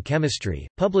Treatise on Chemistry,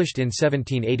 published in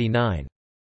 1789.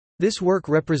 This work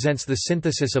represents the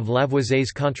synthesis of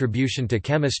Lavoisier's contribution to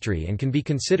chemistry and can be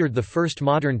considered the first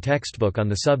modern textbook on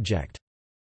the subject.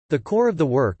 The core of the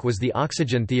work was the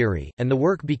oxygen theory, and the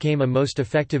work became a most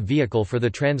effective vehicle for the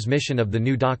transmission of the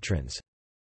new doctrines.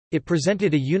 It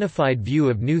presented a unified view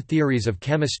of new theories of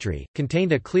chemistry,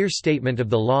 contained a clear statement of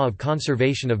the law of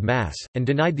conservation of mass, and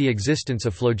denied the existence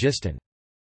of phlogiston.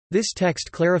 This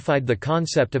text clarified the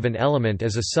concept of an element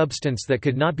as a substance that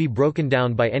could not be broken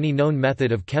down by any known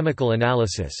method of chemical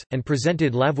analysis, and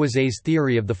presented Lavoisier's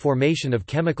theory of the formation of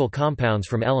chemical compounds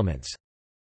from elements.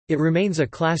 It remains a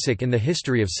classic in the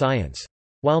history of science.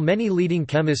 While many leading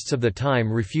chemists of the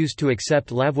time refused to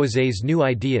accept Lavoisier's new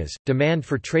ideas, demand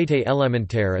for Traité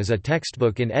élémentaire as a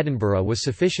textbook in Edinburgh was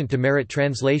sufficient to merit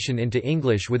translation into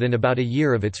English within about a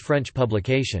year of its French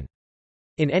publication.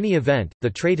 In any event,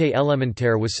 the Traité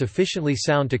élémentaire was sufficiently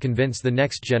sound to convince the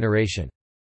next generation.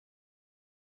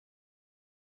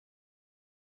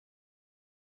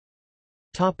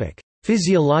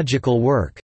 Physiological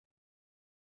work.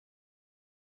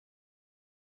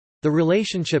 The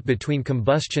relationship between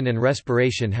combustion and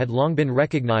respiration had long been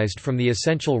recognized from the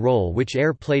essential role which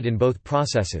air played in both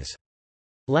processes.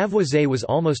 Lavoisier was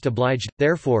almost obliged,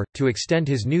 therefore, to extend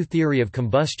his new theory of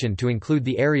combustion to include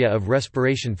the area of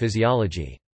respiration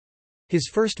physiology. His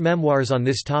first memoirs on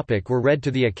this topic were read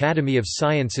to the Academy of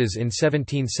Sciences in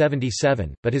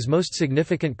 1777, but his most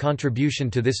significant contribution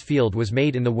to this field was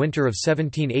made in the winter of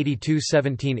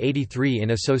 1782–1783 in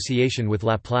association with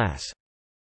Laplace.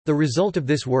 The result of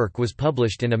this work was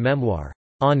published in a memoir,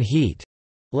 On Heat.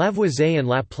 Lavoisier and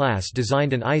Laplace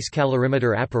designed an ice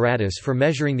calorimeter apparatus for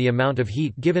measuring the amount of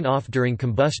heat given off during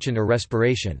combustion or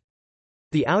respiration.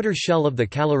 The outer shell of the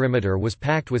calorimeter was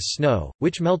packed with snow,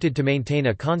 which melted to maintain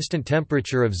a constant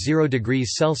temperature of 0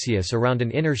 degrees Celsius around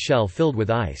an inner shell filled with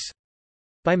ice.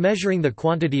 By measuring the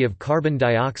quantity of carbon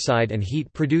dioxide and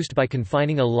heat produced by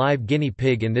confining a live guinea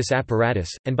pig in this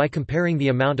apparatus, and by comparing the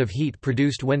amount of heat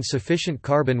produced when sufficient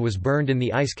carbon was burned in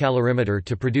the ice calorimeter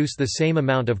to produce the same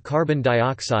amount of carbon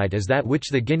dioxide as that which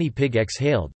the guinea pig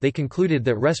exhaled, they concluded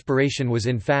that respiration was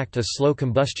in fact a slow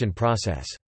combustion process.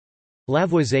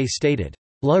 Lavoisier stated,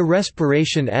 "La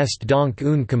respiration est donc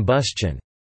une combustion."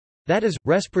 That is,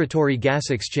 respiratory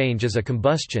gas exchange is a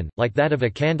combustion, like that of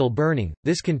a candle burning.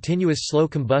 This continuous slow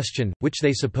combustion, which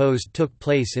they supposed took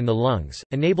place in the lungs,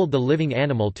 enabled the living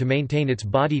animal to maintain its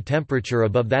body temperature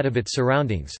above that of its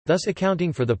surroundings, thus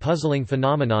accounting for the puzzling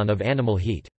phenomenon of animal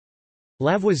heat.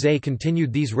 Lavoisier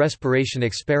continued these respiration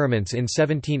experiments in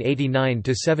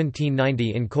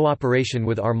 1789–1790 in cooperation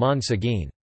with Armand Séguin.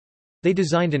 They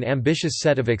designed an ambitious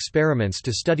set of experiments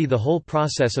to study the whole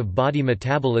process of body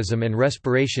metabolism and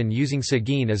respiration using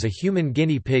Séguin as a human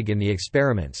guinea pig in the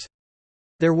experiments.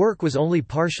 Their work was only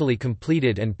partially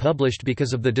completed and published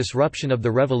because of the disruption of the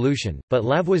Revolution, but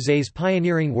Lavoisier's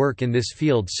pioneering work in this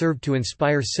field served to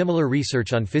inspire similar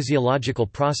research on physiological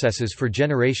processes for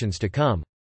generations to come.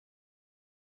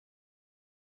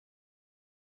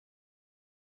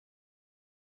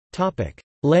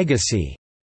 Legacy.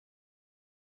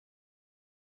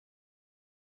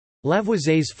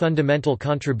 Lavoisier's fundamental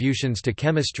contributions to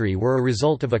chemistry were a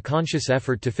result of a conscious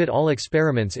effort to fit all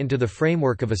experiments into the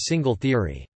framework of a single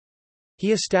theory.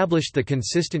 He established the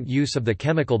consistent use of the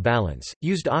chemical balance,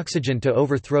 used oxygen to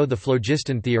overthrow the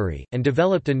phlogiston theory, and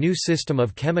developed a new system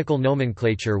of chemical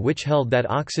nomenclature which held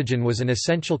that oxygen was an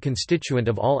essential constituent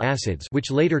of all acids, which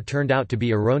later turned out to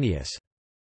be erroneous.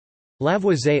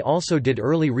 Lavoisier also did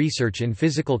early research in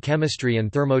physical chemistry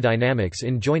and thermodynamics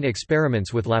in joint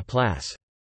experiments with Laplace.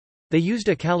 They used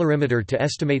a calorimeter to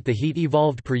estimate the heat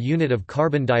evolved per unit of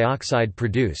carbon dioxide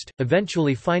produced,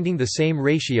 eventually finding the same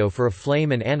ratio for a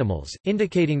flame and animals,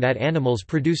 indicating that animals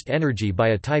produced energy by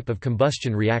a type of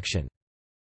combustion reaction.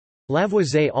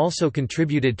 Lavoisier also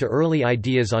contributed to early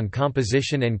ideas on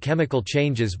composition and chemical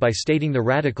changes by stating the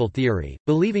radical theory,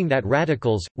 believing that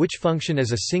radicals, which function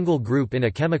as a single group in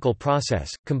a chemical process,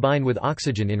 combine with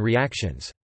oxygen in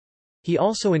reactions. He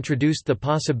also introduced the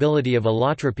possibility of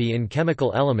allotropy in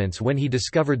chemical elements when he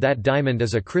discovered that diamond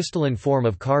is a crystalline form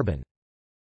of carbon.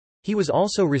 He was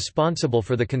also responsible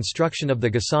for the construction of the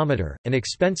gasometer, an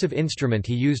expensive instrument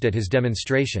he used at his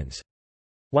demonstrations.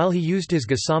 While he used his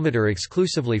gasometer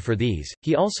exclusively for these,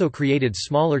 he also created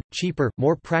smaller, cheaper,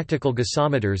 more practical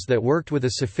gasometers that worked with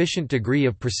a sufficient degree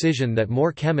of precision that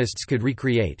more chemists could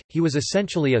recreate. He was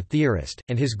essentially a theorist,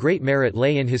 and his great merit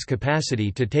lay in his capacity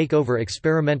to take over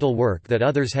experimental work that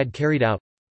others had carried out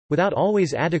without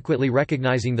always adequately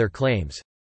recognizing their claims,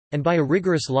 and by a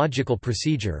rigorous logical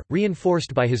procedure,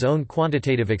 reinforced by his own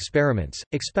quantitative experiments,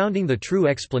 expounding the true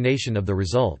explanation of the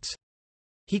results.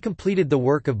 He completed the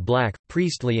work of Black,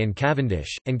 Priestley and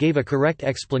Cavendish, and gave a correct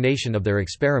explanation of their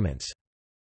experiments.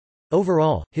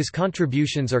 Overall, his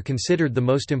contributions are considered the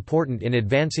most important in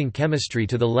advancing chemistry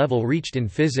to the level reached in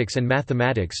physics and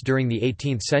mathematics during the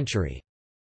 18th century.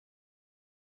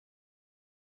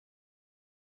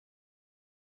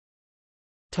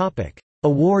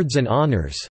 Awards and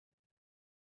honors.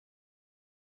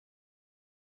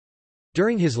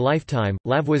 During his lifetime,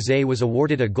 Lavoisier was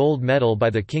awarded a gold medal by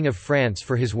the King of France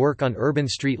for his work on urban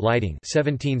street lighting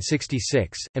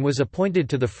 1766, and was appointed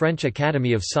to the French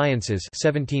Academy of Sciences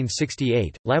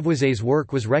 1768. Lavoisier's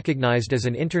work was recognized as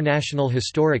an international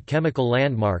historic chemical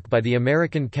landmark by the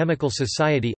American Chemical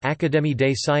Society, Académie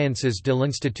des Sciences de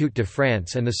l'Institut de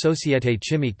France and the Société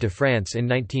Chimique de France in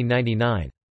 1999.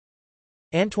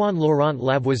 Antoine Laurent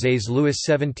Lavoisier's Louis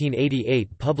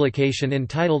 1788 publication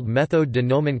entitled Méthode de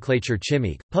nomenclature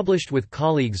chimique, published with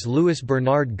colleagues Louis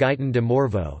Bernard Guyton de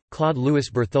Morveau, Claude Louis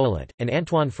Berthollet, and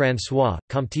Antoine François,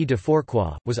 Comte de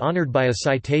Fourcroy, was honored by a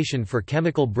citation for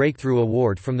Chemical Breakthrough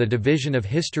Award from the Division of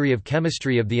History of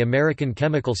Chemistry of the American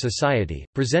Chemical Society,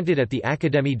 presented at the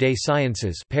Académie des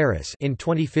Sciences Paris in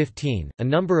 2015. A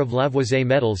number of Lavoisier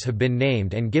medals have been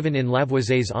named and given in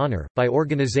Lavoisier's honor, by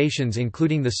organizations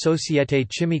including the Société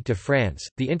Chimique de France,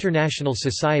 the International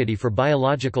Society for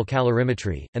Biological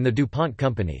Calorimetry, and the DuPont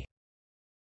Company.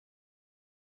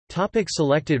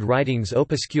 Selected writings.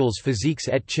 Opuscules physiques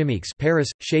et chimiques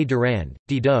Paris, Chez Durand,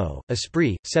 Didot,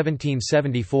 Esprit,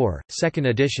 1774, 2nd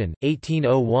edition,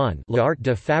 1801 L'art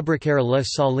de fabriquer la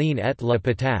saline et la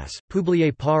potasse,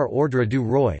 publié par ordre du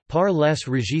roi, par les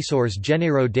régisseurs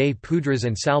généraux des poudres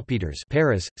and salpêtres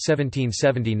Paris,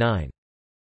 1779.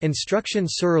 Instruction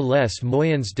sur les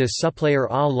moyens de suppléer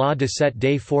à la décette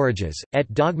des forages, et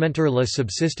d'augmenter la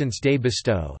subsistance des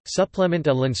bestots, supplément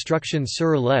à l'instruction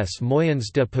sur les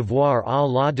moyens de pouvoir à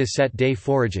la décette des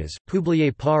forages,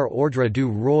 publié par ordre du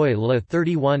roi le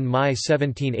 31 mai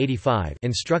 1785.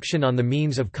 Instruction on the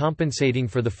means of compensating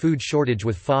for the food shortage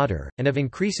with fodder, and of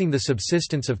increasing the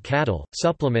subsistence of cattle,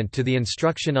 supplement to the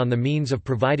instruction on the means of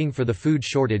providing for the food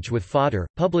shortage with fodder,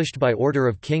 published by order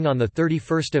of King on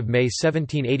 31 May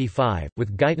 1785,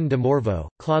 with Guyton de Morveau,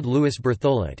 Claude Louis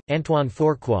Berthollet, Antoine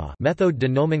Fourcroy, Méthode de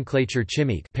nomenclature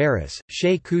chimique Paris,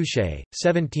 Chez Couchet,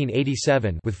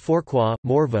 1787, with Fourcroy,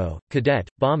 Morveau, Cadet,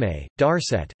 Baume,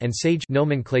 Darcet, and Sage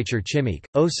nomenclature chimique,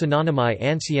 aux synonymes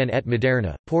anciens et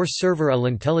modernes, pour servir à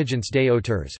l'intelligence des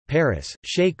auteurs, Paris,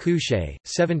 Chez Couchet,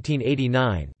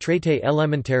 1789, Traité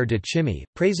élémentaire de chimie,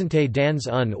 présenté dans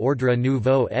un ordre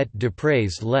nouveau et d'après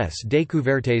les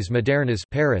découvertes modernes,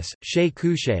 Paris, Chez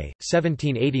Couchet,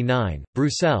 1789,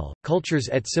 Bruxelles, Cultures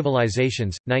et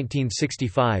Civilizations,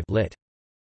 1965 lit.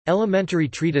 Elementary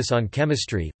Treatise on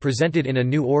Chemistry, presented in a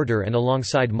new order and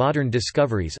alongside modern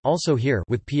discoveries, also here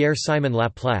with Pierre-Simon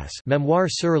Laplace, Memoir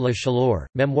sur la chaleur,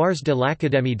 Memoirs de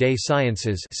l'Académie des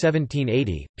Sciences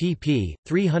 1780, pp.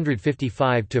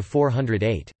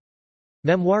 355–408.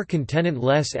 Mémoire contenant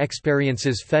les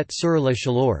expériences faites sur la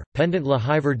chaleur, pendant le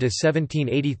hiver de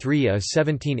 1783 à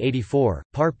 1784,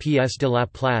 par P.S. de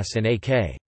Laplace and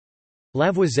A.K.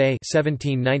 Lavoisier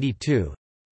 1792.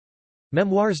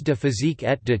 Mémoires de physique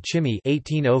et de chimie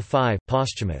 1805,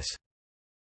 posthumous.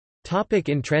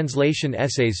 In translation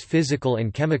Essays Physical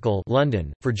and Chemical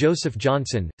London, for Joseph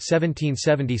Johnson,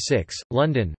 1776,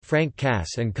 London, Frank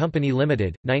Cass and Company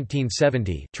Limited,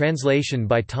 1970 translation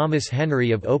by Thomas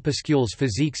Henry of Opuscules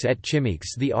physiques et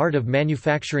chimiques The Art of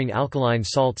Manufacturing Alkaline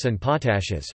Salts and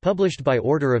Potashes, published by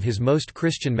order of His Most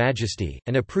Christian Majesty,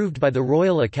 and approved by the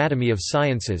Royal Academy of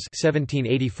Sciences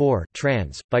 1784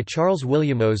 trans, by Charles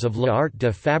Williamos of L'Art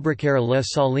de fabriquer la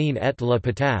saline et la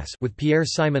potasse with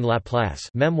Pierre-Simon Laplace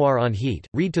Memoir on Heat,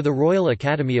 read to the Royal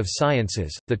Academy of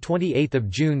Sciences, 28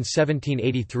 June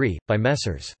 1783, by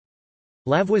Messrs.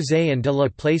 Lavoisier and de la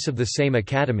Place of the Same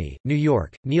Academy, New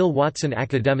York, Neil Watson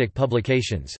Academic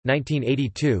Publications,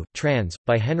 1982, trans.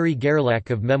 By Henry Gerlach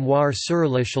of Memoir sur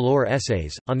la chaleur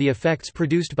Essays, on the effects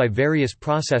produced by various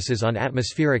processes on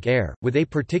atmospheric air, with a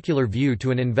particular view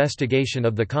to an investigation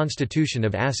of the constitution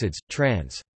of acids,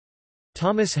 trans.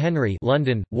 Thomas Henry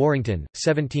London, Warrington,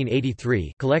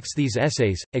 1783 collects these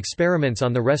essays, Experiments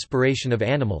on the Respiration of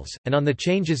Animals, and on the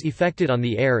changes effected on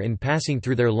the air in passing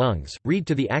through their lungs. Read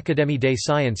to the Académie des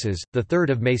Sciences, 3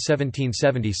 May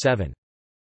 1777.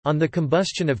 On the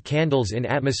combustion of candles in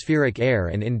atmospheric air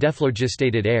and in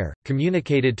dephlogistated air,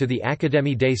 communicated to the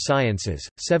Académie des Sciences,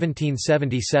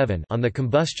 1777 on the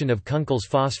combustion of Kunkel's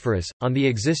phosphorus, on the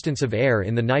existence of air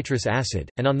in the nitrous acid,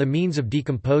 and on the means of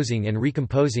decomposing and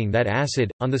recomposing that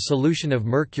acid, on the solution of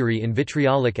mercury in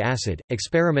vitriolic acid,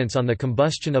 experiments on the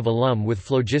combustion of alum with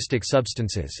phlogistic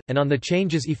substances, and on the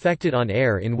changes effected on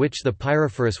air in which the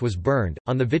pyrophorus was burned,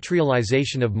 on the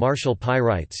vitriolization of martial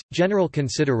pyrites, general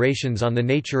considerations on the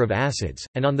nature of acids,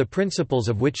 and on the principles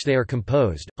of which they are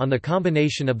composed, on the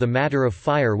combination of the matter of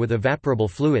fire with evaporable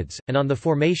fluids, and on the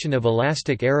formation of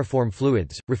elastic aeriform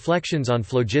fluids, reflections on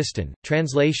phlogiston,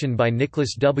 translation by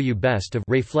Nicholas W. Best of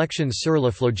Réflexions sur la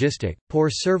phlogistique, pour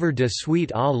servir de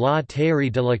suite à la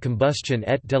théorie de la combustion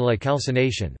et de la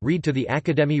calcination. Read to the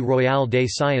Académie royale des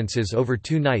sciences over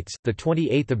 2 nights,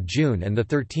 28 June and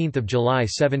 13 July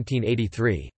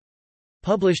 1783.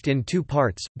 Published in 2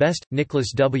 parts. Best,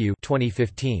 Nicholas W.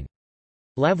 2015.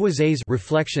 Lavoisier's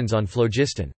Reflections on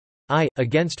Phlogiston. I.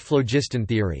 Against Phlogiston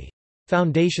Theory.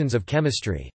 Foundations of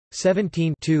Chemistry.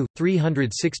 17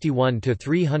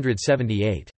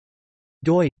 361–378.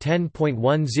 doi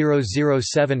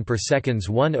 10.1007 per seconds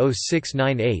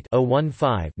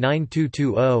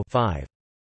 10698-015-9220-5.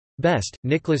 Best,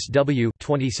 Nicholas W.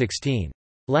 2016.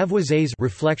 Lavoisier's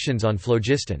Reflections on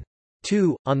Phlogiston.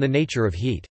 2. On the Nature of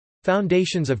Heat.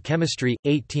 Foundations of Chemistry,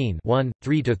 18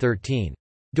 3–13.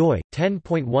 doi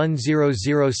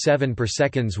 10.1007 per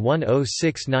seconds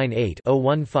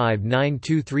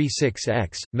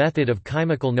 10698-015-9236-X. Method of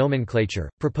chemical nomenclature,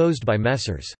 proposed by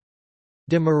Messrs.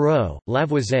 de Moreau,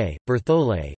 Lavoisier,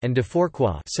 Berthollet, and de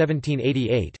Fourcroy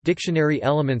 1788. Dictionary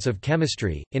Elements of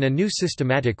Chemistry, in a new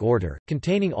systematic order,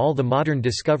 containing all the modern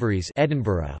discoveries.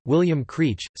 Edinburgh, William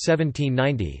Creech,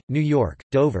 1790, New York,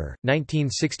 Dover,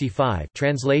 1965.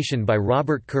 Translation by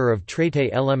Robert Kerr of Traité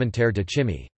élémentaire de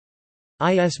chimie.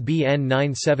 ISBN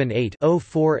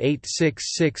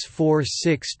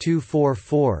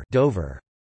 978-0486646244. Dover.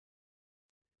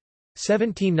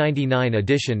 1799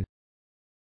 edition.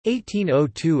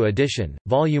 1802 edition,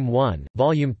 Volume 1,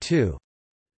 Volume 2.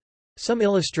 Some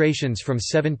illustrations from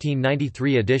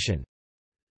 1793 edition.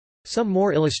 Some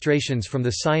more illustrations from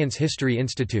the Science History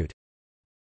Institute.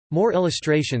 More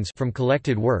illustrations from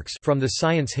collected works from the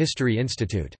Science History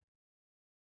Institute.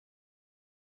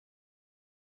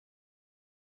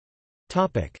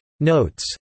 Topic Notes.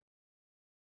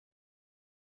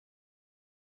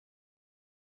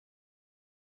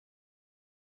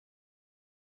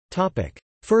 Topic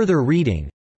Further reading.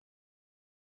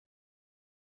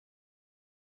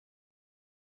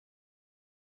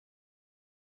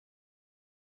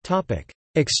 Topic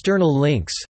External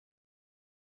links.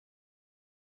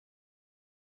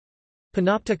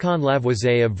 Panopticon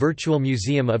Lavoisier, a virtual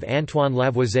museum of Antoine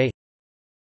Lavoisier.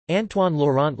 Antoine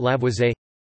Laurent Lavoisier.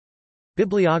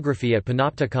 Bibliography at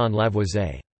Panopticon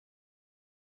Lavoisier.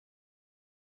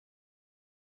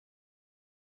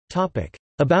 Topic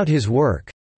About his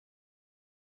work.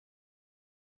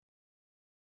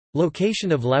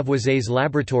 Location of Lavoisier's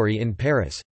laboratory in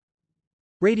Paris.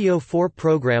 Radio 4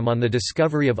 program on the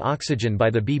discovery of oxygen by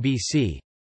the BBC.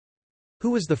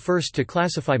 Who was the first to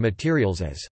classify materials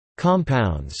as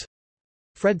compounds?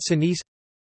 Fred Sinise.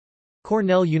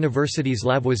 Cornell University's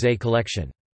Lavoisier collection.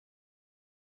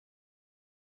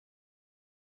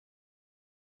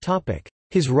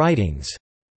 His writings.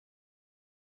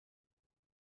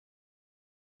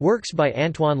 Works by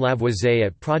Antoine Lavoisier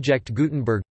at Project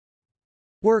Gutenberg.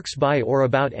 Works by or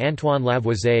about Antoine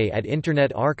Lavoisier at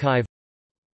Internet Archive.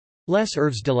 Les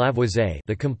Œuvres de Lavoisier,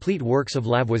 The Complete Works of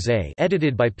Lavoisier,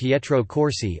 edited by Pietro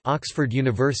Corsi, Oxford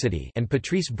University, and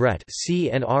Patrice Brett,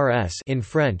 CNRS, in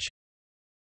French.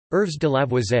 Œuvres de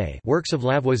Lavoisier, Works of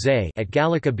Lavoisier, at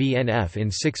Gallica BNF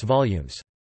in 6 volumes.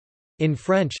 In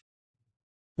French.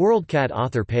 WorldCat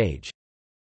author page.